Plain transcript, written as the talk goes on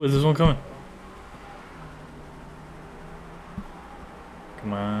Where's this one coming?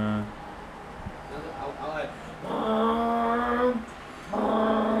 Come on.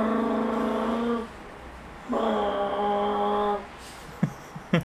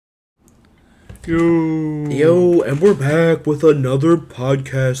 Yo, and we're back with another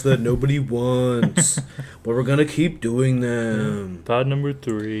podcast that nobody wants. But we're gonna keep doing them. Pod number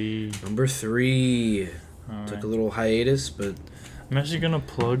 3. Number 3. All Took right. a little hiatus, but I'm actually gonna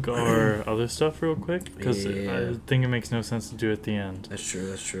plug our other stuff real quick because Yeah. I think it makes no sense to do it at the end. that's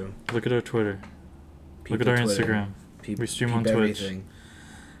true. Look at our Twitter. Look at our Instagram. We stream on Twitch. Everything.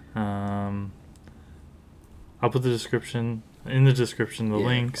 I'll put the description the Yeah,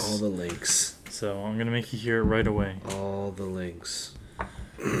 links. all the links. So I'm gonna make you hear it right away. All the links.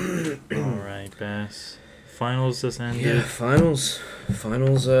 All right, Bass. Finals just ended. Yeah, finals.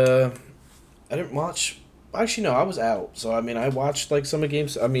 I didn't watch. Actually, no, I was out. So I mean, I watched like some of the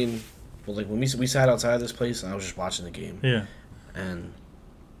games. I mean, well, like when we sat outside this place, I was just watching the game. Yeah. And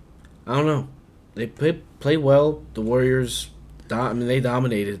I don't know. They play well. The Warriors, they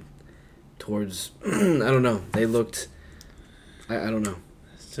dominated towards. I don't know. They looked. I don't know.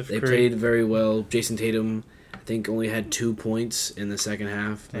 They played very well. Jason Tatum, I think, only had 2 points in the second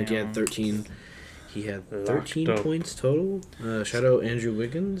half. Like he had 13. He had 13 Locked up. points total. Shout out Andrew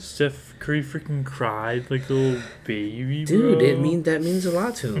Wiggins. Steph Curry freaking cried like a little baby, Dude, bro. that means a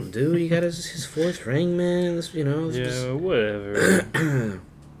lot to him, dude. He got his fourth ring, man. Yeah, whatever.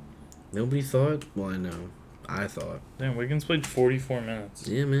 Nobody thought. Well, I know. I thought. Damn, Wiggins played 44 minutes.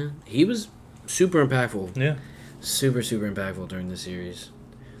 Yeah, man. He was super impactful. Yeah. Super impactful during the series.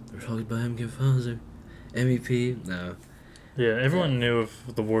 They were talking about him getting Fonzer. MVP. No. Yeah, everyone knew if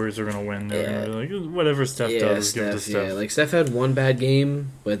the Warriors were going to win, they were going to be like, whatever Steph Yeah, does, give it to Steph. Yeah, like Steph had one bad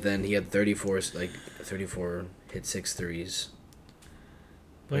game, but then he had 34, hit 6 threes.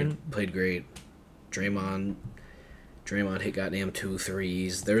 Played great. Draymond hit goddamn 2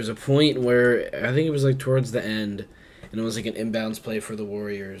 threes. There was a point where I think it was like towards the end, and it was like an inbounds play for the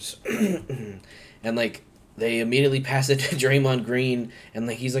Warriors, and like they immediately pass it to Draymond Green, and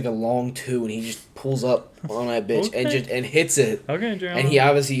like he's like a long 2, and he just pulls up on that bitch and hits it. Okay, Draymond. And he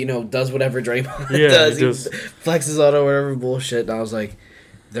obviously does whatever Draymond Yeah, does. He flexes on or whatever bullshit. And I was like,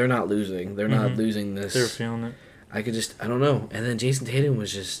 they're not losing. They're not losing this. They were feeling it. I don't know. And then Jason Tatum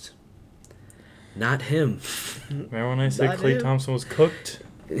was just not him. Remember when I said Not Klay him. Thompson was cooked?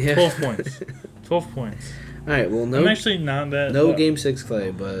 Yeah. 12 points. 12 points. All right. Well, I'm actually not that. no Game 6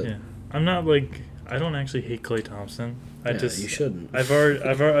 Clay, but Yeah. I'm not like. I don't actually hate Klay Thompson. you shouldn't.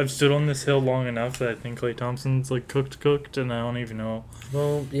 I've stood on this hill long enough that I think Klay Thompson's like cooked, and I don't even know.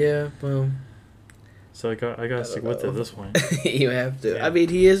 Well, yeah. Well, So I gotta stick with it at this point. you have to. Yeah. I mean,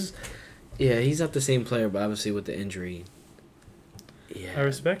 he is. Yeah, he's not the same player, but obviously with the injury. Yeah. I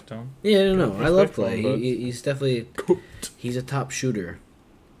respect him. Yeah, no. I love Respect for him, Clay. but- He's definitely. Cooked. He's a top shooter.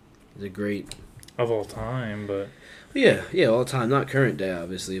 He's a great. Of all time, but Yeah, all the time. Not current day,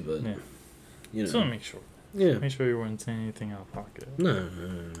 obviously, but yeah. Just want to make sure. Yeah. Make sure you weren't saying anything out of pocket. No.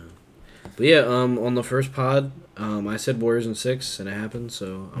 But yeah, on the first pod, I said Warriors in 6, and it happened.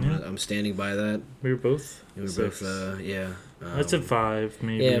 So I'm standing by that. We were both. We were 6. both, yeah. I said 5,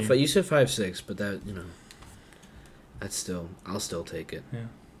 maybe. Yeah, but you said 5-6, but that that's still, I'll still take it. Yeah.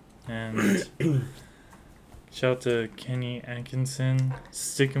 And shout out to Kenny Atkinson,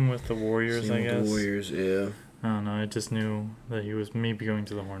 sticking with the Warriors, Same I with guess. the Warriors, yeah. I don't know. I just knew that he was maybe going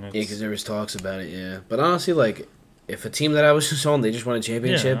to the Hornets. Yeah, because there was talks about it, yeah. But honestly, like, if a team that I was just on, they just won a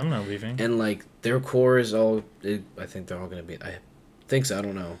championship, Yeah, I'm not leaving. and like their core is all, I think they're all gonna be. I think so. I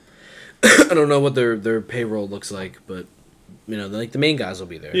don't know. I don't know what their payroll looks like, but like the main guys will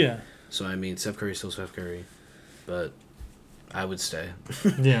be there. Yeah. So I mean, Steph Curry's still Steph Curry, but I would stay.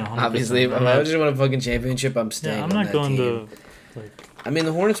 Yeah. 100%. Obviously, if I just want a fucking championship, I'm staying. Yeah, I'm on not that going team. to like. I mean,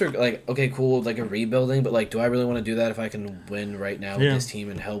 the Hornets are like okay, cool, like a rebuilding, but like, do I really want to do that if I can win right now with this team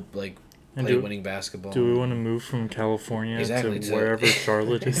and help like And play winning basketball? Do we want to move from California Exactly, to to- wherever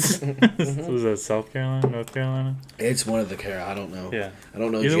Charlotte is? Is that South Carolina, North Carolina? It's one of the I don't know. Yeah. I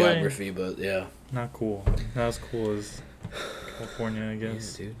don't know Either way- geography, but yeah. Not cool. Not as cool as California, I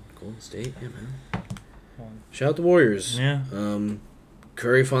guess. Yeah, dude. Golden State, yeah, man. Um, Shout out the Warriors. Yeah.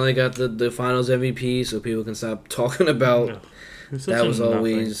 Curry finally got the Finals MVP, so people can stop talking about. Ugh. It was such That a was nothing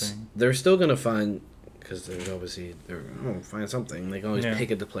always. thing. They're still gonna find, because there's obviously they're find something. They can always Yeah. pick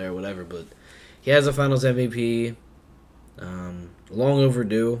at the player, or whatever. But he has a Finals MVP. Long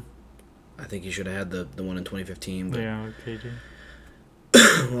overdue. I think he should have had the one in 2015. But Yeah, with KD.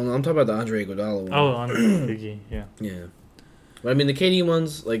 well, I'm talking about the Andre Iguodala one. Oh, on Biggie, yeah. Yeah. But I mean, the KD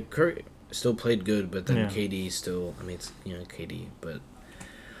ones, like Curry still played good, but then Yeah. KD still. I mean, it's KD, but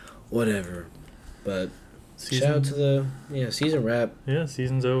whatever. But Season, shout out to the season wrap. Yeah,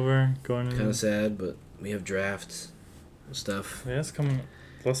 season's over. Going in. Kind of sad, but we have drafts and stuff. Yeah, it's coming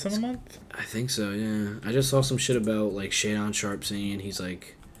less than a month. I think so. Yeah, I just saw some shit about like Shadon Sharp saying he's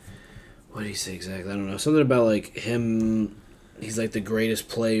like, what did he say exactly? I don't know. Something about like him. He's like the greatest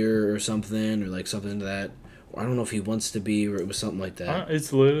player or something, or like something to that. I don't know if he wants to be, or it was something like that.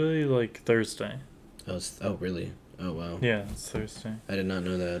 It's literally like Thursday. Oh, really? Oh, wow. Yeah, it's Thursday. I did not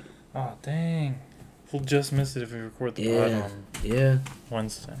know that. Oh, dang. We'll just miss it if we record the pod on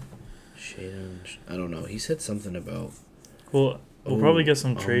Wednesday. I don't know. He said something about... We'll probably get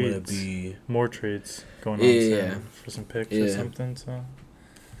some trades. More trades going on soon for some picks or something. So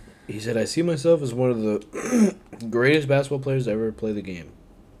he said, I see myself as one of the greatest basketball players to ever play the game.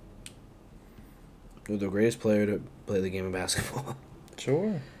 Or the greatest player to play the game of basketball.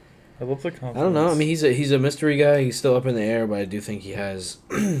 Sure. I love the confidence. I don't know. I mean, he's a mystery guy. He's still up in the air, but I do think he has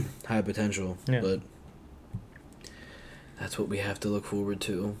high potential. Yeah. But that's what we have to look forward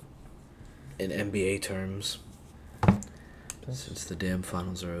to in NBA terms. Since the damn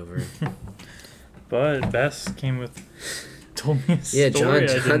finals are over. But Bess told me a story. Yeah, John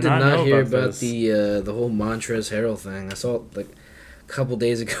did not hear about this. the whole Montrezl Harrell thing. I saw it like a couple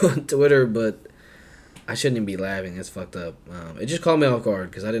days ago on Twitter, but I shouldn't even be laughing. It's fucked up. It just caught me off guard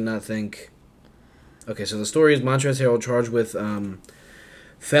because I did not think... Okay, so the story is Montrezl Harrell charged with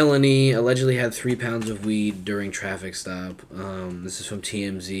felony, allegedly had 3 pounds of weed during traffic stop. This is from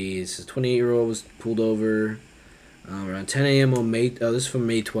TMZ. This is 28-year-old was pulled over around 10 a.m. on May... Oh, this is from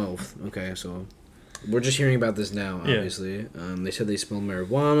May 12th. Okay, so we're just hearing about this now, obviously. Yeah. They said they smelled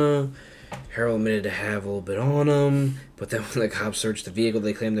marijuana. Harrell admitted to have a little bit on him, but then when the cops searched the vehicle,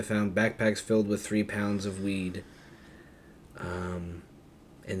 they claimed they found backpacks filled with 3 pounds of weed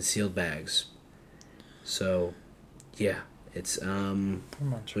in sealed bags. So, yeah, it's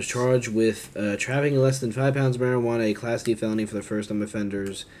was charged with trafficking less than 5 pounds of marijuana, a Class D felony for the first-time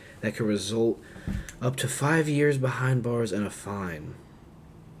offenders that could result up to 5 years behind bars and a fine.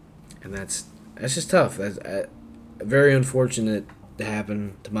 And that's just tough. That's very unfortunate to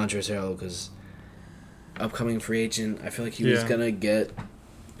happen to Montrezl Harrell because upcoming free agent, I feel like he was gonna get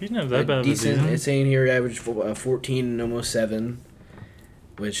he didn't have that bad decent. Of a It's saying here averaged 14 and almost 7,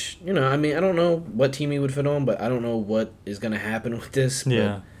 which I mean I don't know what team he would fit on, but I don't know what is gonna happen with this.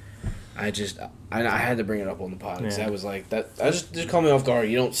 Yeah, but I had to bring it up on the pod because I was like that. I just caught me off guard.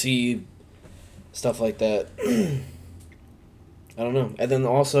 You don't see stuff like that. I don't know. And then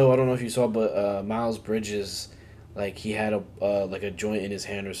also I don't know if you saw, but Miles Bridges. Like, he had a joint in his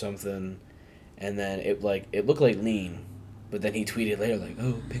hand or something, and then it looked like lean, but then he tweeted later, like,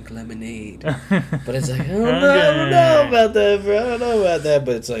 oh, pink lemonade. But it's like, I don't know about that, bro. I don't know about that.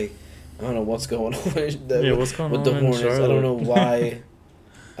 But it's like, I don't know what's going on with the Hornets. I don't know why.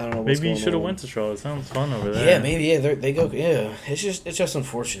 I don't know what's maybe you should have went to Charlotte. It sounds fun over there. Yeah, maybe, they go, yeah. It's just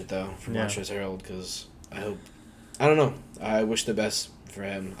unfortunate, though, for Montrezl Harrell, because I don't know. I wish the best for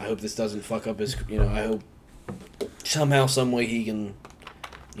him. I hope this doesn't fuck up his, I hope somehow, some way he can,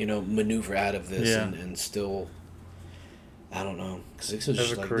 maneuver out of this and still, I don't know, because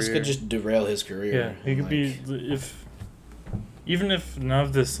this could just derail his career. Yeah, he could be even if none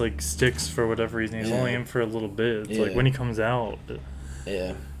of this sticks for whatever reason, he's only in for a little bit. It's like when he comes out.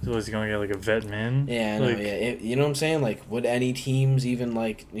 Yeah. So is he gonna get a vet min? Yeah, I know. You know what I'm saying? Like, would any teams even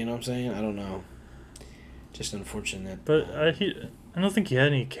you know what I'm saying? I don't know. Just unfortunate. But I don't think he had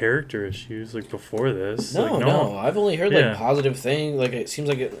any character issues before this. No. I've only heard positive things. Like, it seems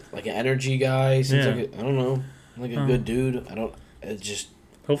like an energy guy. Seems like I don't know, like a good dude. It just.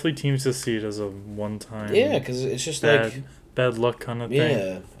 Hopefully, teams just see it as a one-time. Yeah, because it's just bad luck kind of thing.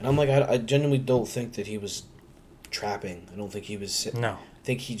 Yeah, and I'm like, I genuinely don't think that he was trapping. I don't think he was. No. I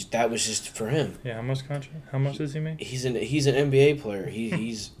think that was just for him. Yeah, how much contract? How much does he make? He's an NBA player.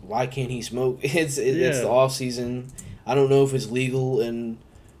 He's why can't he smoke? It's the off season. I don't know if it's legal in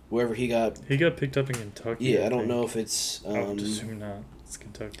wherever he got. He got picked up in Kentucky. Yeah, I don't know if it's. I would assume not. It's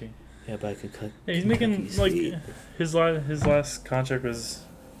Kentucky. Yeah, but I could cut. Yeah, he's making his last contract was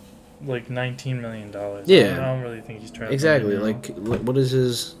 $19 million. Yeah, I don't really think he's trying. Exactly. What is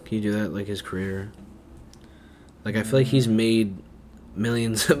his? Can you do that? His career. I feel like he's made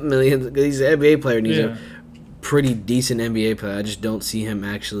millions. He's an NBA player and he's a pretty decent NBA player. I just don't see him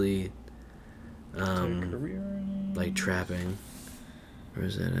actually. Trapping. Where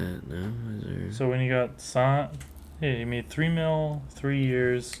is that at? No, is there... So when he got signed, he made $3 million 3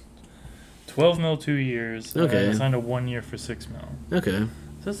 years, $12 million 2 years. Okay. And signed a 1 year for $6 million. Okay.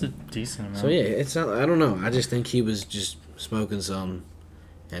 So that's a decent amount. So yeah, it's not. I don't know. I just think he was just smoking some,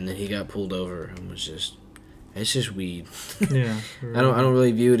 and then he got pulled over and was just It's just weed. Yeah. I don't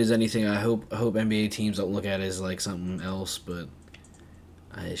really view it as anything. I hope NBA teams don't look at it as like something else, but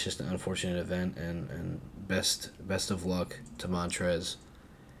it's just an unfortunate event, and best of luck to Montrez.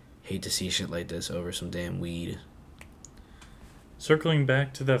 Hate to see shit like this over some damn weed. Circling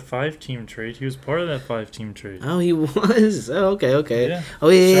back to that 5-team trade, he was part of that 5-team trade. Oh, he was. Oh, okay. Yeah. Oh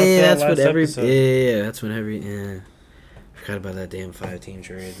yeah. That's what every. Episode. Yeah, that's when every. Yeah. Forgot about that damn 5-team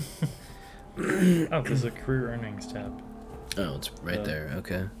trade. Oh, there's a career earnings tab. Oh, it's right there.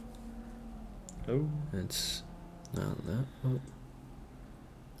 Okay. Oh. It's not that. What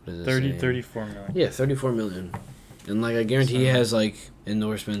does it 34 million. Yeah, 34 million. And like I guarantee he has like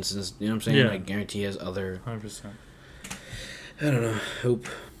endorsements and you know what I'm saying? Yeah. I guarantee he has other 100%. I don't know. Hope.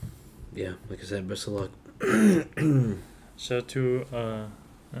 Yeah, like I said, best of luck. Shout out to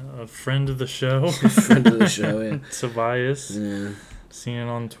a friend of the show. Friend of the show, yeah. Tobias. Yeah. Seen it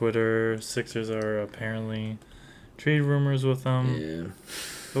on Twitter. Sixers are apparently trade rumors with them. Yeah.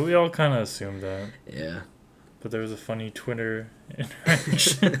 But we all kind of assumed that. Yeah. But there was a funny Twitter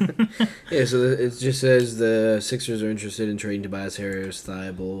interaction. Yeah, so it just says the Sixers are interested in trading Tobias Harris,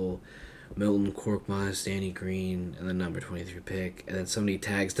 Thibault, Milton, Korkmaz, Danny Green, and the number 23 pick. And then somebody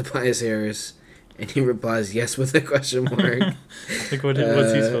tags Tobias Harris, and he replies yes with a question mark. Like what's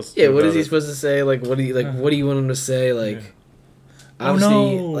he supposed to do? Yeah, what is he supposed to say? Like what do you want him to say? Like obviously,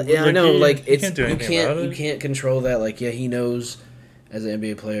 oh, no. Yeah, I know. Like it's you can't control that. Like yeah, he knows as an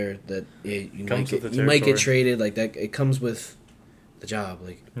NBA player that you might get traded. Like that, it comes with the job.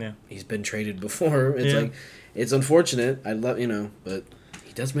 Like he's been traded before. It's like it's unfortunate. I'd love but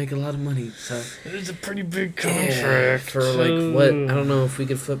he does make a lot of money. So it's a pretty big contract for like what I don't know if we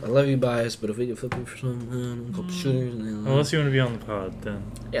could flip. I love you, Bias, but if we could flip him for some a couple shooters. Unless you want to be on the pod, then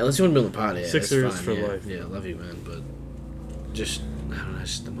unless you want to be on the pod, yeah, Sixers fine, for yeah. life. Yeah, I love you, man, but just I don't know,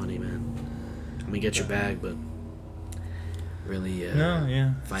 it's just the money, man. I mean, get your bag, but really,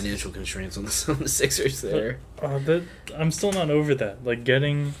 financial constraints on the Sixers there. But I'm still not over that. Like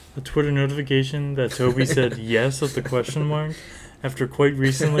getting a Twitter notification that Toby said yes with the question mark after quite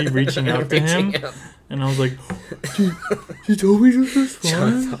recently reaching out to him, and I was like, "Did Toby just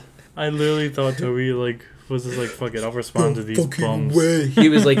respond?" I literally thought Toby was just like, "Fuck it, I'll respond to these bums." Way. He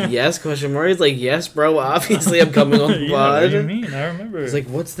was like, "Yes?" Question mark. He's like, "Yes, bro. Obviously, I'm coming on the pod." What do you mean? I remember. He's like,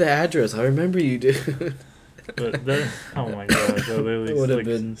 "What's the address?" I remember you, dude. But oh my god, I literally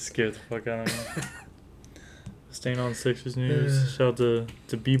been scared the fuck out of me. Staying on Sixers news. Shout out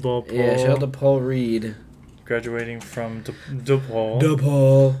to B-Ball Paul. Yeah, shout out to Paul Reed. Graduating from DePaul.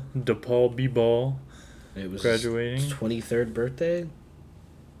 DePaul B-Ball. It was graduating. His 23rd birthday.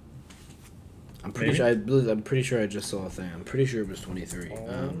 I'm pretty sure I just saw a thing. I'm pretty sure it was 23.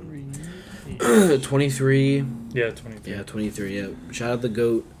 23. Yeah, 23. Yeah, 23. Yeah. Shout out the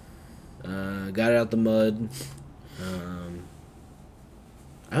GOAT. Got it out the mud.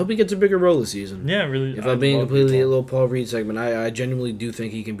 I hope he gets a bigger role this season. Yeah, really. If I'm being completely a little Paul Reed segment, I genuinely do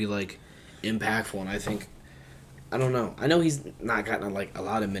think he can be like impactful, and I don't know. I know he's not gotten like a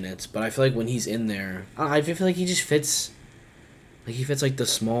lot of minutes, but I feel like when he's in there, I feel like he just fits. Like he fits like the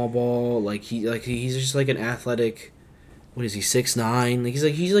small ball. He's just like an athletic. What is he? 6'9". Like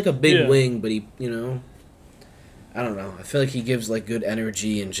he's like a big wing, but he I don't know. I feel like he gives like good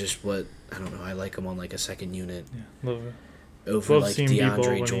energy and just I don't know. I like him on like a second unit. Yeah, love it. Over like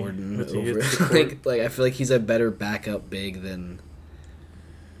DeAndre Jordan. I feel like he's a better backup big than.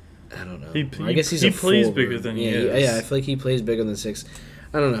 I don't know. I guess he plays bigger than he is. Yeah, I feel like he plays bigger than 6.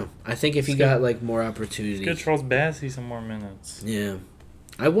 I don't know. I think if he got like more opportunity. Get Charles Bassey some more minutes. Yeah,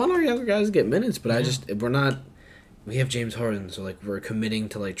 I want our other guys to get minutes, but we're not. We have James Harden, so like we're committing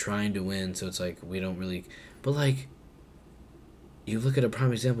to like trying to win. So it's like we don't really. But like, you look at a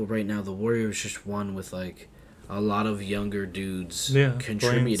prime example right now. The Warriors just won with like a lot of younger dudes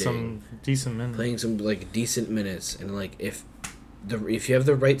contributing, playing some decent minutes, playing some like decent minutes, and like if you have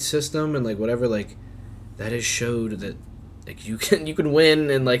the right system and like whatever, like that has showed that like you can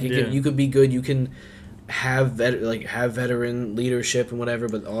win and like you could be good. You can have veteran leadership and whatever,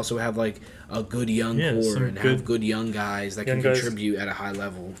 but also have like a good young core and have good young guys that can contribute at a high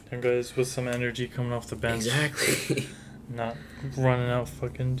level. Young guys with some energy coming off the bench. Exactly. Not running out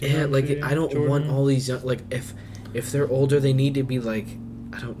fucking. Yeah, like I don't want all these young, like if they're older, they need to be like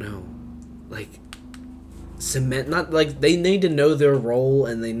I don't know, like cement. Not like they need to know their role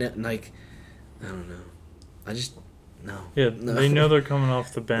and they like I don't know. I just no. Yeah, no. They know they're coming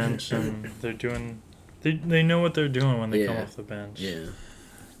off the bench and they're doing. They know what they're doing when they come off the bench. Yeah.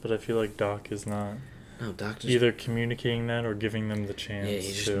 But I feel like Doc is not. No, Doc either communicating that or giving them the chance. Yeah,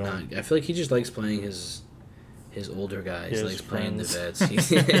 he's just not. I feel like he just likes playing his his older guys, Yeah, like his playing the friends.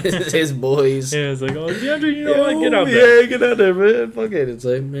 vets. His boys. Yeah, it's like, oh, DeAndre, you know what? Get out there. Yeah, get out there, man. Fuck it. It's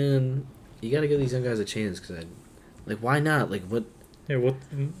like, man, you gotta give these young guys a chance, because like, why not? Like, Yeah, what?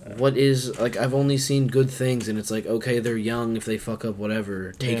 what is, like, I've only seen good things, and it's like, okay, they're young, if they fuck up,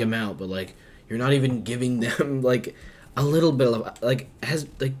 whatever, take them out, but, like, you're not even giving them, like, a little bit of, like,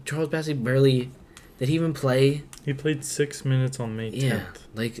 Charles Bassey barely, did he even play? He played 6 minutes on May 10th. Yeah,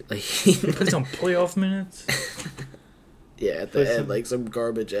 like He played some playoff minutes. yeah, at the end, like, some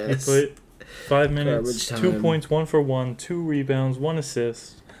garbage He ass. played 5 minutes, Garbage 2 time. points, 1 for 1, 2 rebounds, 1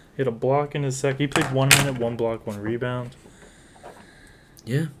 assist. He had a block in his sec. He played 1 minute, 1 block, 1 rebound.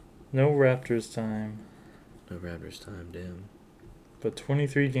 Yeah. No Raptors time. No Raptors time, damn. But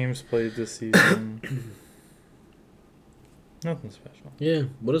 23 games played this season. Nothing special. Yeah.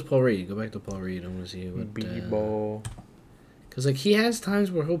 What is Paul Reed? Go back to Paul Reed. I want to see what. B-ball. Because, like, he has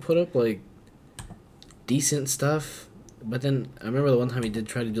times where he'll put up, like, decent stuff. But then I remember the one time he did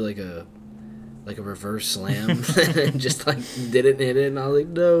try to do, like a reverse slam. And just, like, didn't hit it. And I was like,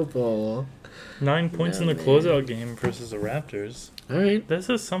 no, Paul. 9 points in the closeout game versus the Raptors. All right. This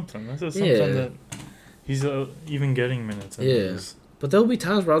is something. That he's even getting minutes. Yeah. But there'll be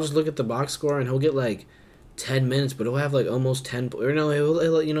times where I'll just look at the box score and he'll get, like, 10 minutes, but he'll have, like, almost 10... Or no,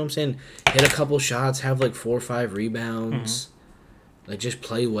 he'll, you know what I'm saying? Hit a couple shots, have, like, 4 or 5 rebounds. Like, just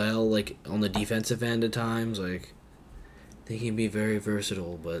play well, like, on the defensive end at times. Like, they can be very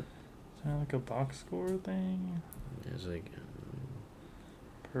versatile, but... Is that like a box score thing? It's like...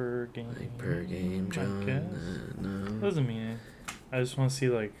 Per game. Like, per game, John? I guess. No. Doesn't mean it. I just want to see,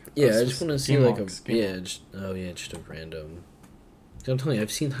 like... Yeah, I just want to see, like, a... just a random... Cause I'm telling you,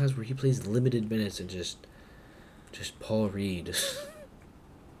 I've seen times where he plays limited minutes and just Paul Reed.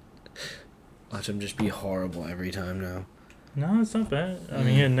 Watch him just be horrible every time now. No, it's not bad. I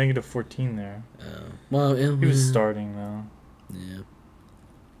mean, he had negative 14 there. Well, he was starting, though. Yeah.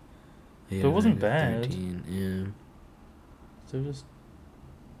 But it wasn't bad. 13, yeah. So it just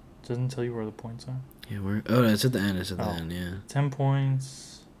doesn't tell you where the points are. Yeah, no, it's at the end. It's at the end, yeah. 10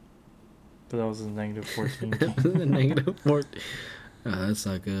 points. But that was a negative 14 game. The negative 14. Oh, that's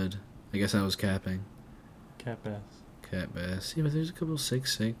not good. I guess I was capping. Cat Bass. Cat Bass. Yeah, but there's a couple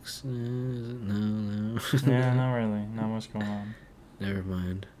 6-6. Is it? No. Yeah, not really. Not much going on. Never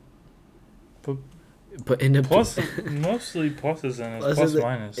mind. But in the plus, mostly pluses and it's plus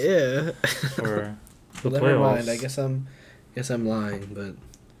minus. Yeah. For the well, playoffs. never mind. I guess I'm lying, but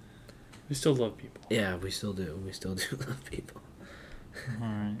we still love people. Yeah, we still do. We still do love people. All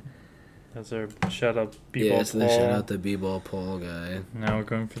right. That's our shout out B-Ball Paul. Yeah, shout out the B-Ball Paul guy. Now we're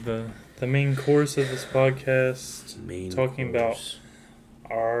going for the main course of this podcast. Talking about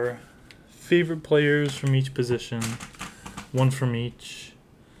our favorite players from each position. One from each.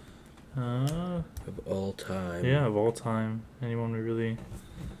 Of all time. Yeah, of all time. Anyone we really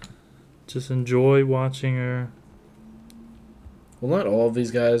just enjoy watching or... Well, not all of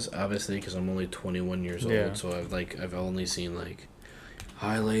these guys, obviously, because I'm only 21 years old, Yeah. so I've only seen, like,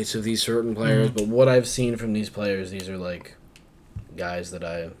 highlights of these certain players, but what I've seen from these players, these are, like, guys that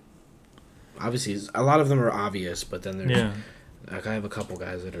obviously, a lot of them are obvious, but then there's, like, I have a couple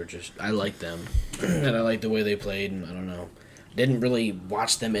guys that are just, I like them, and I like the way they played, and I don't know, didn't really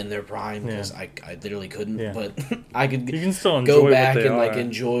watch them in their prime, because I literally couldn't, but I could you can still enjoy go back and, like,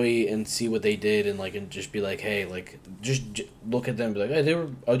 enjoy and see what they did, and, like, and just be like, hey, like, just look at them and be like, hey, they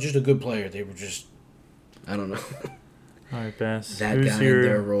were just a good player, they were just, I don't know. All right, Bass. That Who's guy your in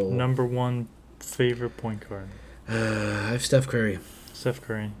their role. number one favorite point guard? I have Steph Curry. Steph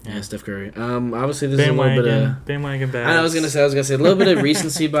Curry. Yeah, Steph Curry. Obviously, this is a little bit of bandwagon Bass. I was gonna say a little bit of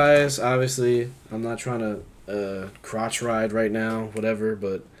recency bias. Obviously, I'm not trying to crotch ride right now, whatever.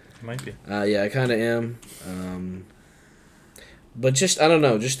 But might be. Yeah, I kind of am. But just I don't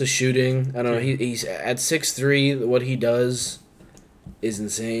know, just the shooting. I don't know. He's at 6'3". What he does is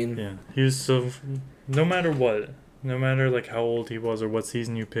insane. Yeah, he's so. No matter what. No matter, like, how old he was or what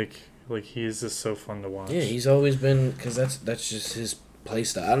season you pick, like, he is just so fun to watch. Yeah, he's always been... Because that's just his play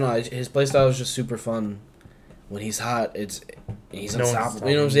style. I don't know. His play style is just super fun. When he's hot, he's unstoppable.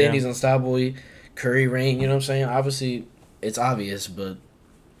 You know what I'm saying? Yeah. He's unstoppable. Curry rain, you know what I'm saying? Obviously, it's obvious, but...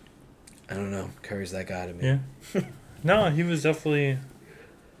 I don't know. Curry's that guy to me. Yeah. No, he was definitely...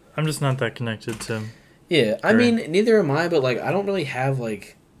 I'm just not that connected to him. Yeah, I mean, neither am I, but, like, I don't really have,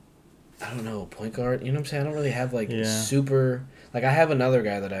 like... I don't know, point guard. You know what I'm saying? I don't really have, like, super... Like, I have another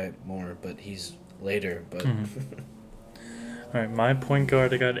guy that I more, but he's later. But All right, my point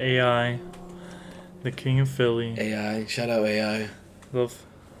guard, I got AI, the king of Philly. AI. Shout out AI. Love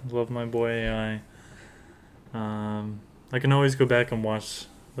my boy AI. I can always go back and watch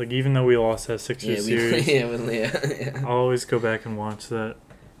Like, even though we lost that Sixers series, yeah. I'll always go back and watch that.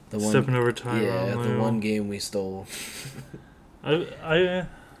 The one, Stepping over Tyronn the Lue. one game we stole. I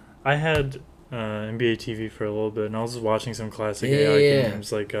had NBA TV for a little bit, and I was just watching some classic Yeah, AI yeah.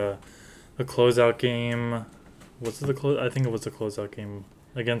 games, like a closeout game. What's the close? I think it was the closeout game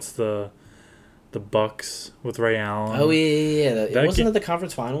against the Bucks with Ray Allen. Oh yeah. That Wasn't it the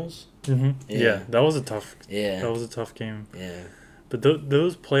conference finals? Mm-hmm. Yeah, that was a tough. Yeah. That was a tough game. Yeah. But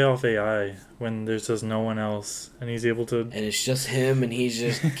those playoff AI, when there's just no one else, and he's able to... And it's just him, and he's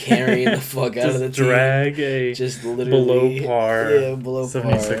just carrying the fuck out of the team. drag a just literally below par below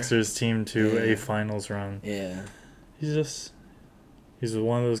 76ers team to Yeah. a finals run. Yeah. He's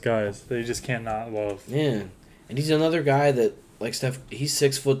one of those guys that you just can't not love. Yeah. And he's another guy that, like Steph, he's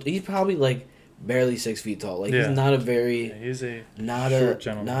 6 foot. He's probably, like, barely 6 feet tall. Like, he's not a very... Yeah, he's a not short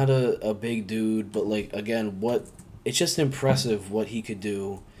gentleman. Not a big dude, but, like, again, what... It's just impressive what he could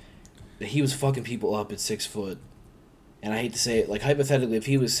do. That he was fucking people up at 6 foot. And I hate to say it, like, hypothetically, if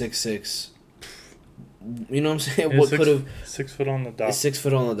he was 6'6", you know what I'm saying? Yeah, what could have... 6 foot on the dot. 6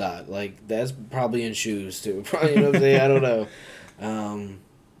 foot on the dot. Like, that's probably in shoes, too. Probably, you know what I'm saying? I don't know. You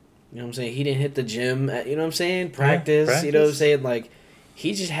know what I'm saying? He didn't hit the gym, you know what I'm saying? Practice, you know what I'm saying? Like,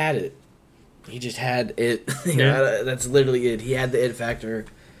 he just had it. He just had it. Yeah. That's literally it. He had the it factor,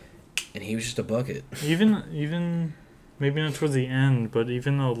 and he was just a bucket. Even maybe not towards the end, but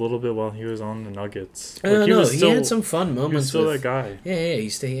even a little bit while he was on the Nuggets. He had some fun moments. He was still that guy. Yeah, he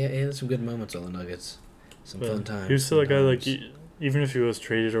had some good moments on the Nuggets. Some fun times. He was still that guy, like, even if he was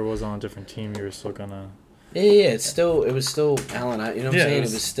traded or was on a different team, you were still gonna... Yeah, it was still Allen, you know what I'm saying? It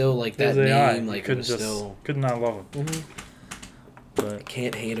was still, like, that name. Like, could not love him. Mm-hmm. But I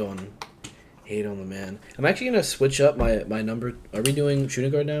can't hate on the man. I'm actually gonna switch up my number. Are we doing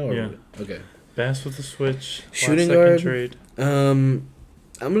shooting guard now? Or? Yeah. Okay. Bass with the switch. Shooting guard. Trade. I'm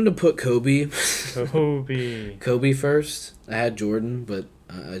gonna put Kobe. Kobe first. I had Jordan, but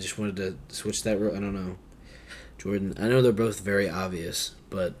I just wanted to switch that. I don't know. Jordan. I know they're both very obvious,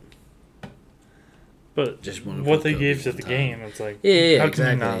 but just what they gave to the game, it's like how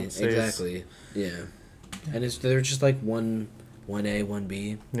can you not say exactly. Yeah. And they're just like 1A,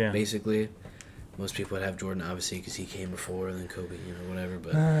 1B, basically. Most people would have Jordan, obviously, because he came before, and then Kobe, whatever.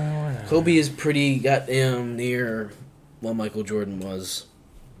 But Kobe is pretty goddamn near what Michael Jordan was.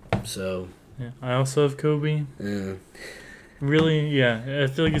 So. Yeah, I also have Kobe. Yeah. Really, yeah. I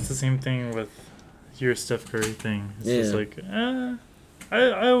feel like it's the same thing with your Steph Curry thing. It's just like,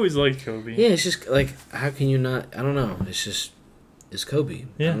 I always liked Kobe. Yeah, it's just like, how can you not? I don't know. It's Kobe.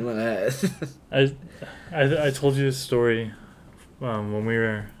 Yeah. I don't know. I told you this story when we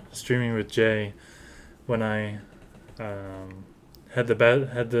were streaming with Jay, when I had the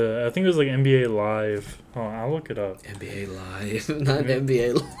I think it was like NBA Live. Oh, I'll look it up. NBA Live, not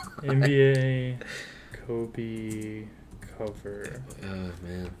NBA Live. NBA Kobe cover. Oh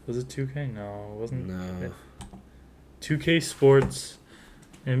man. Was it 2K? No, it wasn't. No. 2K Sports.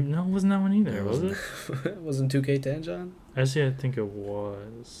 And no, it wasn't that one either, was it? It wasn't 2K10, John? Actually, I think it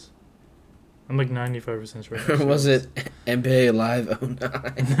was. I'm like 95% sure. Or was it NBA Live 09?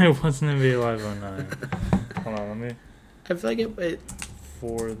 It wasn't NBA Live 09. Hold on, let me... I feel like it...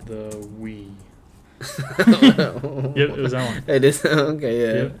 For the Wii. Oh, Yep, it was that one. It is? Okay,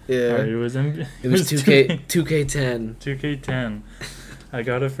 yeah. Yep. Yeah. Right, it was 2K10. 2K10. I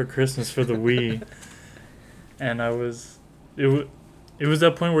got it for Christmas for the Wii. And I was... It was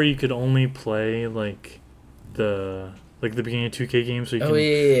that point where you could only play, like, the beginning of 2K games, so you can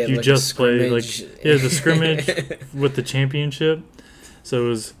you like just play the scrimmage with the championship. So it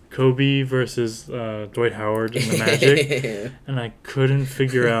was Kobe versus Dwight Howard in the Magic, and I couldn't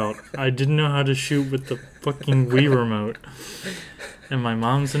figure out. I didn't know how to shoot with the fucking Wii remote, and my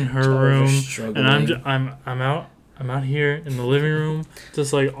mom's in her room, and I'm out here in the living room,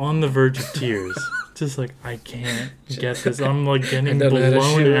 just like on the verge of tears. Just like, I can't get this. I'm like getting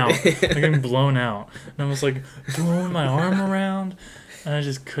blown out. I'm getting blown out. And I was like throwing my arm around, and I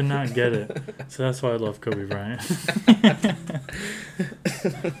just could not get it. So that's why I love Kobe Bryant.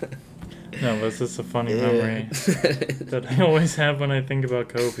 No, but it's just a funny memory that I always have when I think about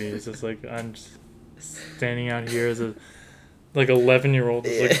Kobe. It's just like, I'm just standing out here as a 11-year-old.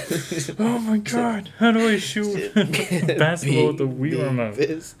 It's like, oh my god, how do I shoot basketball with the Wii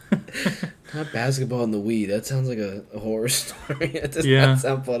remote? Not basketball on the Wii. That sounds like a horror story. It does not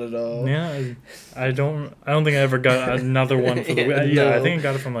sound fun at all. Yeah, I don't think I ever got another one for the Wii. No, I think I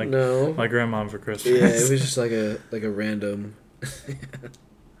got it from my grandma for Christmas. Yeah, it was just like a random.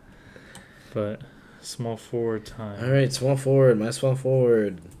 But small forward time. All right, small forward. My small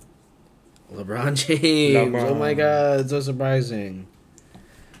forward. LeBron James. Oh my God, so surprising.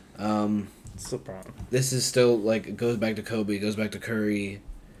 It's LeBron. This is still, like, it goes back to Kobe, it goes back to Curry.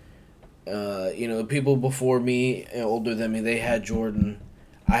 People before me, older than me, they had Jordan.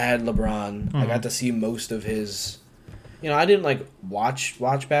 I had LeBron. I got to see most of his. I didn't like watch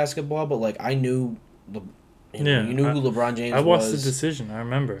basketball, but like I knew. You knew who LeBron James was. I watched the decision. I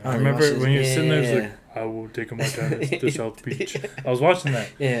remember. I remember when he was sitting there, he was like, "I will take my time to South Beach." I was watching that.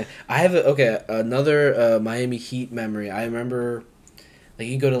 Yeah, I have another Miami Heat memory. I remember. Like,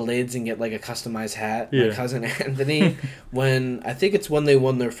 you go to Lids and get, like, a customized hat. Yeah. My cousin Anthony, I think it's when they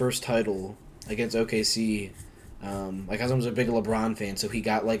won their first title against OKC. My cousin was a big LeBron fan, so he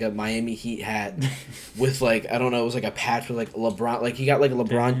got, like, a Miami Heat hat with, like, I don't know, it was, like, a patch with, like, LeBron. Like, he got, like, a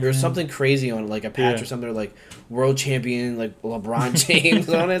LeBron, or something crazy on it, like, a patch or something, or, like, world champion, like, LeBron James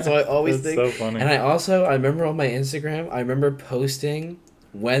on it. So I always think. That's so funny. And I remember on my Instagram, I remember posting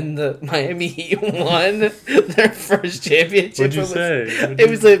when the Miami Heat won their first championship. What'd you say? It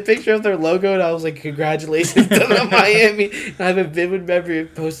was a picture of their logo, and I was like, "Congratulations to the Miami!" And I have a vivid memory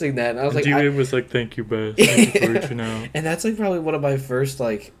of posting that. And I was like, "It was like, thank you, Beth. Thank you for reaching out." And that's like probably one of my first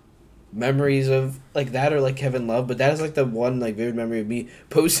like memories of like that, or like Kevin Love. But that is like the one like vivid memory of me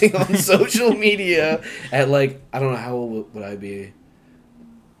posting on social media at like, I don't know, how old would I be?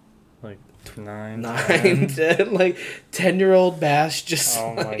 Like 9, 10, like 10-year-old Bash, just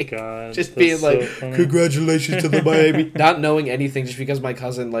oh my god, just being so like, funny. Congratulations to the Miami, not knowing anything, just because my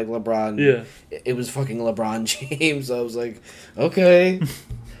cousin like LeBron. Yeah, it was fucking LeBron James. So I was like, okay.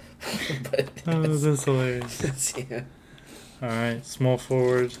 But that's hilarious. Yeah. All right, small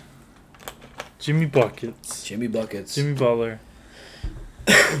forward. Jimmy Buckets. Jimmy Butler.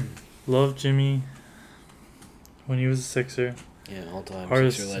 Love Jimmy when he was a Sixer. Yeah, all-time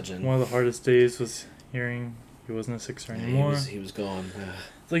Sixer legend. One of the hardest days was hearing he wasn't a Sixer anymore. He was gone.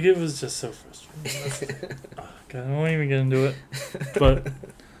 Like, it was just so frustrating. Oh, God, I won't even get into it. But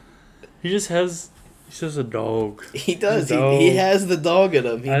he's just a dog. He does. He has the dog in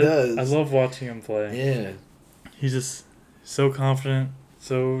him. He does. I love watching him play. Yeah. He's just so confident.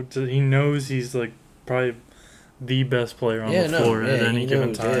 So he knows he's, like, probably the best player on the floor at any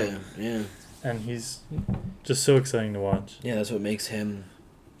given time. Yeah. And he's just so exciting to watch. Yeah, that's what makes him.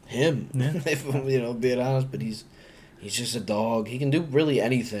 Yeah. If I'm being honest, but he's just a dog. He can do really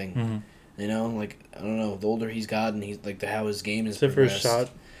anything. Mm-hmm. Like, I don't know. The older he's gotten, he's like how his game is progressed. For his shot.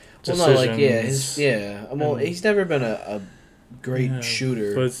 Well, no, like he's never been a great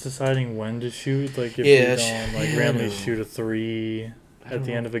shooter. But it's deciding when to shoot. Like if you don't randomly shoot a 3 at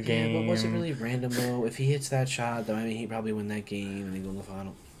the end of a game. But was it really random though? If he hits that shot, then he'd probably win that game and they go in the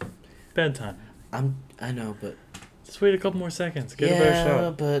final. Bad time. I know, but just wait a couple more seconds. Get a better shot. Yeah,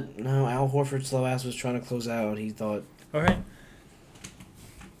 but no. Al Horford's slow ass was trying to close out. He thought, all right,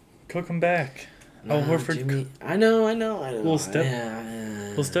 cook him back. Al Horford. Jimmy, I know. Little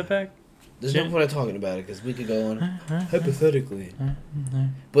step back. There's no point of talking about it because we could go on hypothetically.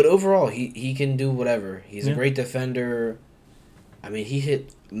 But overall, he can do whatever. He's a great defender. I mean, he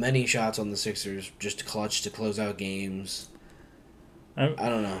hit many shots on the Sixers just clutch to close out games. I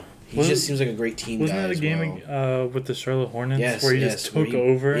don't know. He just seems like a great team guy. Wasn't that a game with the Charlotte Hornets where he just took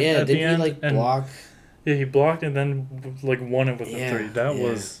over at the end? Yeah, did he block? Yeah, he blocked and then won it with a 3. That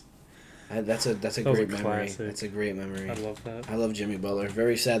was... That's a great memory. Classic. That's a great memory. I love that. I love Jimmy Butler.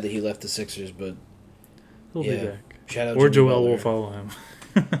 Very sad that he left the Sixers, but he'll be back. Shout out or Jimmy Joel Butler. will follow him.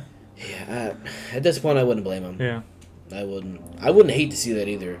 At this point, I wouldn't blame him. Yeah, I wouldn't hate to see that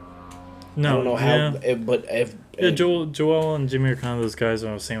either. No, I don't know how, but if Joel and Jimmy are kind of those guys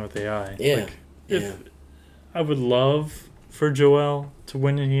I was saying with AI. Yeah, I would love for Joel to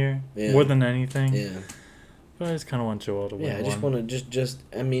win it here more than anything. Yeah. But I just kind of want Joel to win. Yeah, I just want to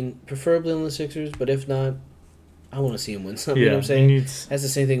I mean, preferably on the Sixers, but if not, I want to see him win something. You know what I'm saying? That's the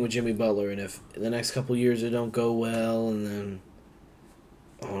same thing with Jimmy Butler, and if the next couple years it don't go well, and then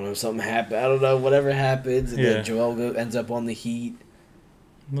I don't know, something happens. I don't know, whatever happens, and then Joel ends up on the Heat.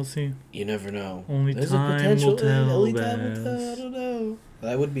 We'll see. You never know. Only There's time a potential. will tell. Only time will tell. I don't know.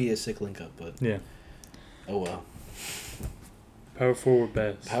 That would be a sick link up, but oh well. Power forward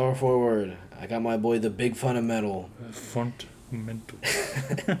best. Power forward. I got my boy, the big fundamental. Fundamental.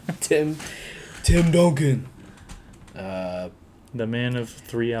 Tim Duncan. The man of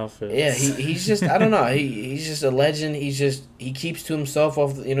 3 outfits. Yeah, he's just, I don't know. He's just a legend. He keeps to himself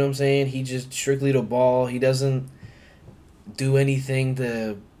off. You know what I'm saying? He just strictly to ball. He doesn't do anything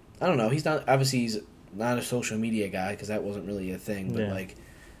to. I don't know. He's not a social media guy because that wasn't really a thing. But like,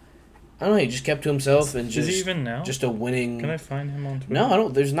 I don't know. He just kept to himself and just. Is he even now? Just a winning. Can I find him on Twitter? No, I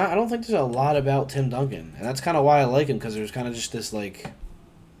don't. There's not. I don't think there's a lot about Tim Duncan, and that's kind of why I like him because there's kind of just this like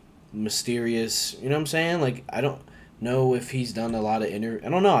mysterious. You know what I'm saying? Like I don't. know if he's done a lot of I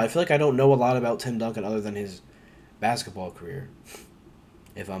don't know. I feel like I don't know a lot about Tim Duncan other than his basketball career,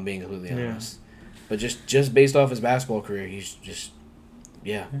 if I'm being completely honest. But just based off his basketball career, he's just,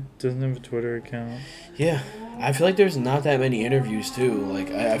 yeah. Doesn't have a Twitter account. Yeah. I feel like there's not that many interviews, too.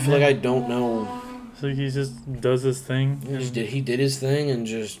 Like, I feel like I don't know. So he just does his thing. He did his thing and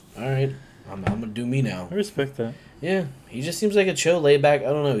just, all right, I'm going to do me now. I respect that. Yeah. He just seems like a chill, laid back. I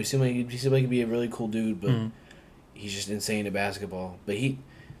don't know. He seemed like he'd be a really cool dude, but he's just insane at basketball. But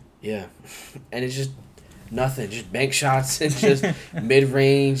yeah. And it's just nothing. Just bank shots and just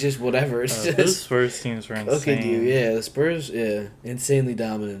mid-range, just whatever. It's just... Those Spurs teams were insane. Okay, dude. Yeah, the Spurs, insanely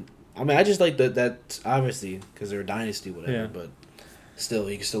dominant. I mean, I just like that obviously, because they're a dynasty, whatever, but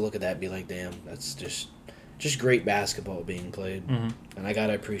still, you can still look at that and be like, damn, that's just great basketball being played. Mm-hmm. And I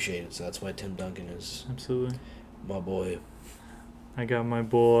gotta appreciate it, so that's why Tim Duncan is absolutely my boy. I got my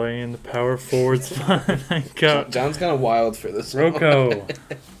boy in the power forward spot. I got John's kind of wild for this Rocco.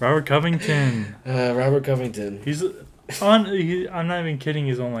 Robert Covington. Robert Covington. I'm not even kidding,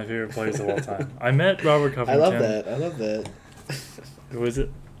 he's one of my favorite players of all time. I met Robert Covington. I love that.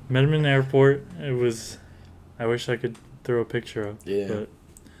 Met him in the airport. I wish I could throw a picture up. Yeah. But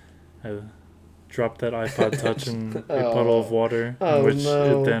I dropped that iPod Touch in a puddle of water, which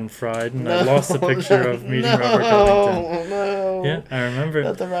it then fried, and I lost the picture of meeting Robert Covington. No. Yeah, I remember.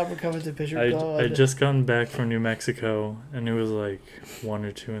 Not the Robert Covington picture. I'd just gotten back from New Mexico, and it was like 1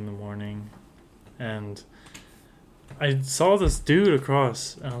 or 2 in the morning, and I saw this dude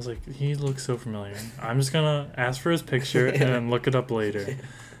across, and I was like, he looks so familiar. I'm just gonna ask for his picture and then look it up later.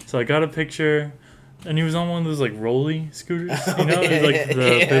 So I got a picture, and he was on one of those like rolly scooters,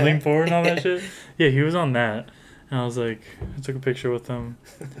 they lean forward and all that shit. Yeah, he was on that, and I was like, I took a picture with him,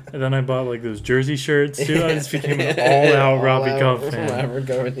 and then I bought like those jersey shirts too. I just became an all-out Robbie Cov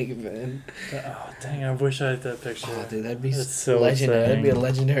fan. Oh dang! I wish I had that picture. Oh, dude, that'd be so legendary. That'd be a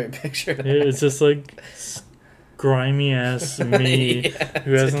legendary picture. Yeah, it's just like grimy ass me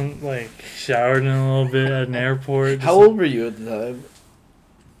who hasn't like showered in a little bit at an airport. How old were you at the time?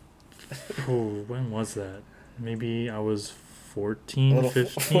 Oh, when was that? Maybe I was 14,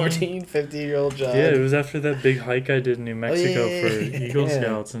 15. 15-year-old John. Yeah, it was after that big hike I did in New Mexico for Eagle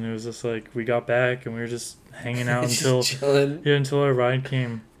Scouts, and it was just like we got back and we were just hanging out until our ride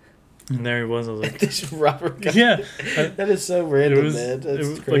came. And there he was. I was like, this is Robert. Yeah, that is so random, man. That's it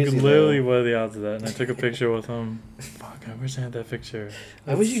was crazy. Like literally, what are the odds of that? And I took a picture with him. Fuck, I wish I had that picture.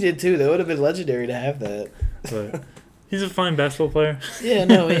 I wish you did too. That would have been legendary to have that. But he's a fine basketball player. Yeah,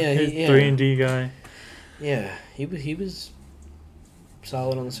 no, yeah, He's 3-and-D guy. Yeah, he was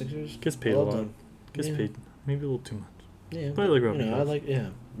solid on the Sixers. Gets paid a lot. Gets paid maybe a little too much. Yeah, but I like Robert. I like I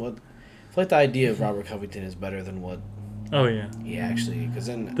feel like the idea of Robert Covington is better than what. Oh yeah. Yeah, actually, because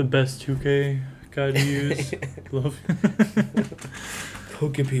then the best 2K guy to use. Love.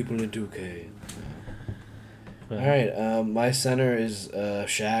 Hooking people in 2K. All right, my center is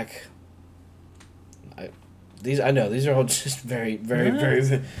Shaq. These are all just very, very,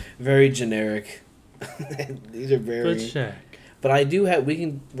 very, very generic. These are very. But Shaq. But I do have. We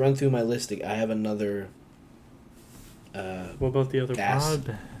can run through my listing. I have another. What about the other pod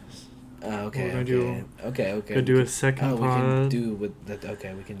bass? Okay. Could do a second pod. We can do with that.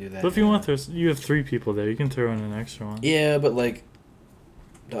 Okay, we can do that. But if you want, you have 3 people there. You can throw in an extra one. Yeah, but like,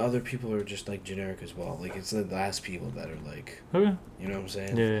 the other people are just like generic as well. Like it's the last people that are like. Okay. You know what I'm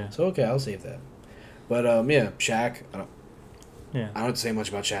saying? Yeah. So okay, I'll save that. But yeah, Shaq. I don't say much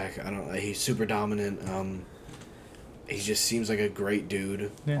about Shaq. He's super dominant. He just seems like a great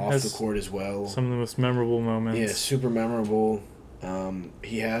dude off the court as well. Some of the most memorable moments. Yeah, super memorable.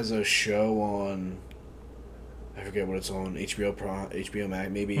 He has a show on, I forget what it's on, HBO Max.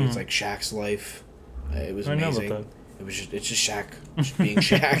 Maybe it's like Shaq's Life. It was amazing. I know about that. It's just Shaq just being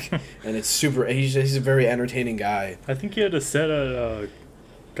Shaq, and it's super. He's a very entertaining guy. I think he had a set at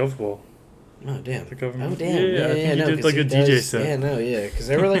GovBall. Oh damn! The government. Oh damn! Yeah, I think he did like a DJ set. Yeah, no, yeah, because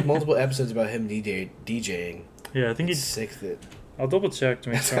there were like multiple episodes about him DJing. Yeah, I think he's sick. That I'll double check to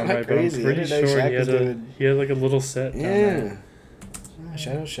make sure I'm right, crazy. But I'm pretty sure he had like a little set. Yeah.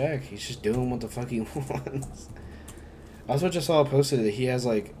 Shout out Shaq. He's just doing what the fuck he wants. I also just saw posted that he has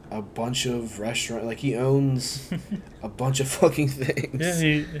like a bunch of restaurant. Like he owns a bunch of fucking things.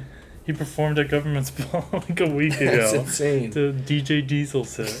 Yeah, he performed at Government's Ball like a week ago. That's insane. The DJ Diesel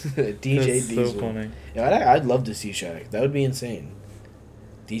set. DJ That's Diesel. So funny. Yeah, I'd love to see Shaq. That would be insane.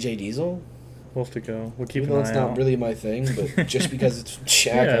 DJ Diesel? We'll have to go. We'll keep an eye out. It's not really my thing, but just because it's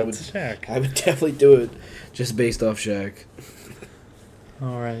Shaq, I would definitely do it just based off Shaq.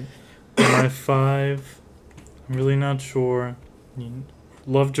 All right. My 5, I'm really not sure.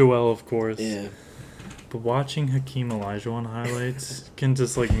 Love Joel, of course. Yeah. But watching Hakeem Olajuwon highlights can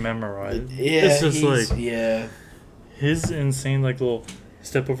just like memorize. Yeah, It's just like yeah. his insane like little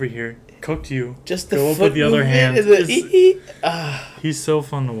step over here, cooked you. Just the go up foot with the other hand. movement and the He's so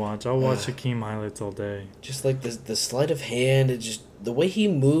fun to watch. I'll watch Hakeem highlights all day. just like the sleight of hand, and just the way he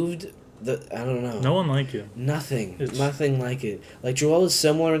moved. I don't know. No one like him. Nothing. It's- Nothing like it. Like Joel is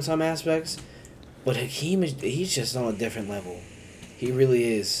similar in some aspects, but Hakeem he's just on a different level. He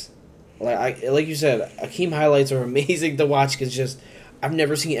really is. Like you said, Hakeem highlights are amazing to watch because just I've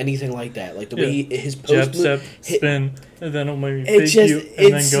never seen anything like that. Like the way his post Jab step, spin, and then it'll maybe fake just you,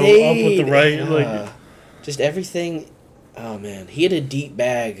 and then go up with the right. insane. Like Just everything. Oh man, he had a deep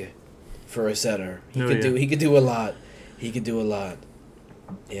bag for a setter. He could do a lot. He could do a lot.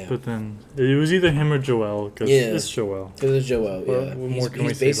 Yeah. But then it was either him or Joel because it's Joel. It was Joel. What Yeah. more can we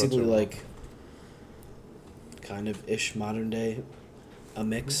He's say about basically Joel? like kind of ish modern day, a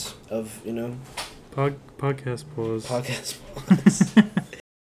mix of Podcast pause. podcast pause.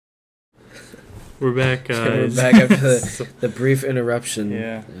 We're back, guys. We're back after the brief interruption.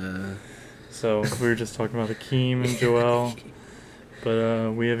 Yeah. So we were just talking about Hakeem and Joel,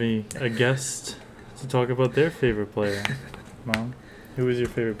 but we have a guest to talk about their favorite player. Mom, who was your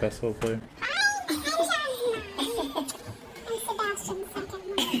favorite basketball player?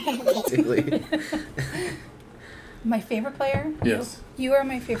 My favorite player? Yes. You are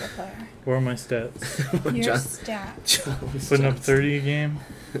my favorite player. What are my stats? Your John- stats. Putting up 30 a game?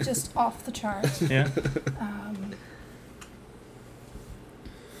 Just off the chart. Yeah. Um,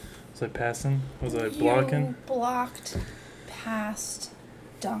 Was I passing? Was I blocking? You blocked, passed,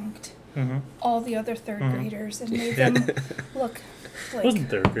 dunked Mm-hmm. all the other third Mhm. graders and made Yeah. them look It like wasn't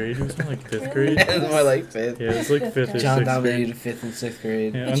third grade. It was more like fifth Really? grade. It was more like fifth. Yeah, it was like Fifth fifth or grade. John sixth dominated grade. fifth and sixth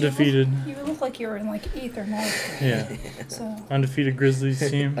grade. Yeah, But undefeated. You look like you were in like 8th or 9th grade. Yeah, So undefeated Grizzlies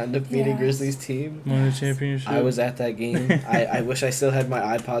team. Undefeated Yes. Grizzlies team. Won the Yes. championship. I was at that game. I wish I still had my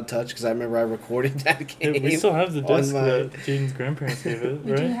iPod Touch because I remember I recorded that Yeah, game. we still have the on disc my- that Jaden's grandparents gave it,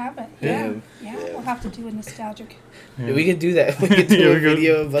 we do right? have it. Yeah. Yeah. We'll have to do a nostalgic. Yeah. We could do that. We could do Yeah, a we could-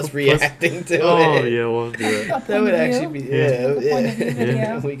 video of us plus- reacting to Oh it. yeah, we'll do it. Up That on would the actually view. be Yeah. Point of view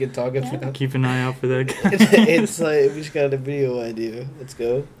video. We could talk about Keep an eye out for that. Guys. it's like we just got a video idea. Let's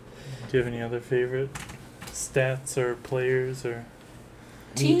go. Do you have any other favorite stats or players or?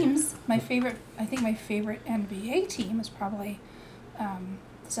 Teams. My favorite. I think my favorite NBA team is probably the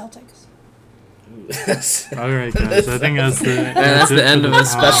Celtics. All right, guys. I think that's the. And that's it the end for of the a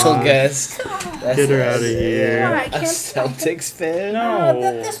special pod. guest. That's Get her it. outta here. Yeah, I A can't- Celtics fan? No.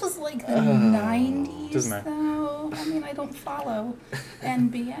 This was like the Oh. 90s, Doesn't matter. though. I mean, I don't follow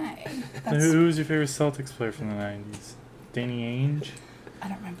NBA. So That's, who was your favorite Celtics player from the '90s? Danny Ainge. I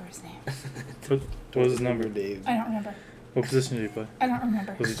don't remember his name. What was his number? Dave. I don't remember. What position did he play? I don't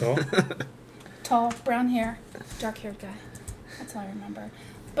remember. Was he tall? Tall, brown hair, dark-haired guy. That's all I remember.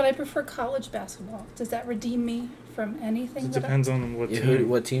 But I prefer college basketball. Does that redeem me from anything? It that depends on what Yeah, team.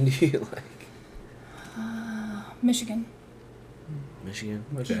 what team do you like? Michigan. Michigan.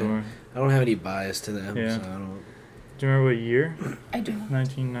 Okay. Sure. I don't have any bias to them, Yeah. so I don't. Do you remember what year? I do not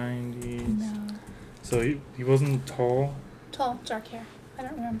 1990s. know. So he wasn't tall. Tall, dark hair. I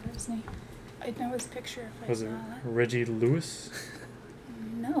don't remember his name. I'd know his picture if Was I it saw it. Reggie Lewis?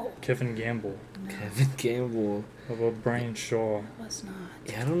 No. Kevin Gamble? No. Kevin Campbell. Oh. How about Brian Shaw? It was not.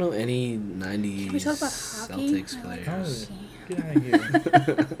 Yeah, I don't know any 90s Can we talk about hockey? Celtics I like players. hockey. Get out of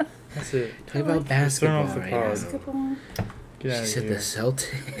here. That's it. Talk about basketball off the right pod. now. Basketball. Get out She of said here. the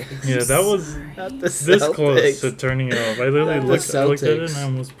Celtics. Yeah, that was Sorry. Not the this Celtics. close to turning it off. I literally The looked at it and Celtics. I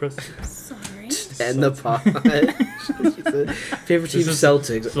almost pressed it. Sorry. And the pod. She said, favorite team This is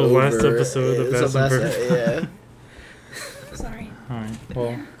Celtics. the last over- episode of it's the Fast and last- Furious. Yeah. Sorry. Alright,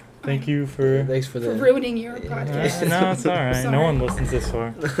 well, thank you for. Thanks for For the. ruining your podcast. No, it's alright. No Sorry. one listens this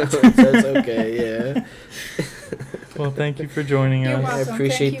far. That's okay. Yeah. Well, thank you for joining You're us. welcome.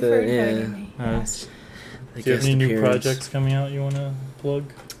 appreciate Thank you for the- yeah. inviting me. Uh, Yes. The Do you have guest any new appearance. projects coming out you want to plug?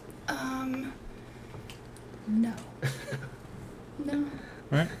 No. No.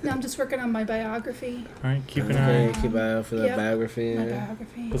 Right. No, I'm just working on my biography. Alright, keep an Okay, eye. keep an eye out for that Yep. biography. My Yeah.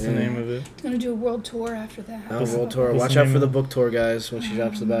 biography. What's Yeah. the name of it? I'm gonna do a world tour after that. Oh, What's- World Tour. what's Watch the out name for the of- book tour, guys, when she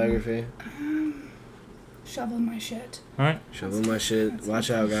drops the biography. Shoveling my shit. Alright, Shovel my shit. That's Watch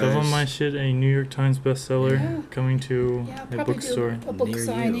it. out, guys. Shovel My Shit, a New York Times bestseller, Yeah. coming to Yeah, I'll a probably bookstore. do a book Near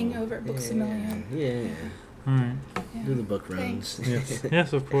signing you. over at Books A Million. Yeah. Alright, Yeah. Do the book runs. yes,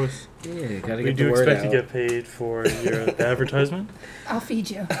 yes, of course. Yeah, gotta We get do the word expect out. to get paid for your the advertisement. I'll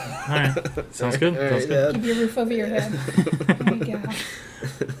feed you. Alright, sounds good. Sounds good. Give you a roof over your head. There you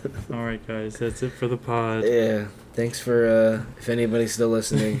go. Alright, guys, that's it for the pod. Yeah. Thanks for if anybody's still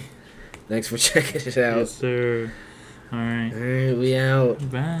listening. Thanks for checking it out. Yes, sir. All right. All right, we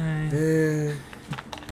out. Bye.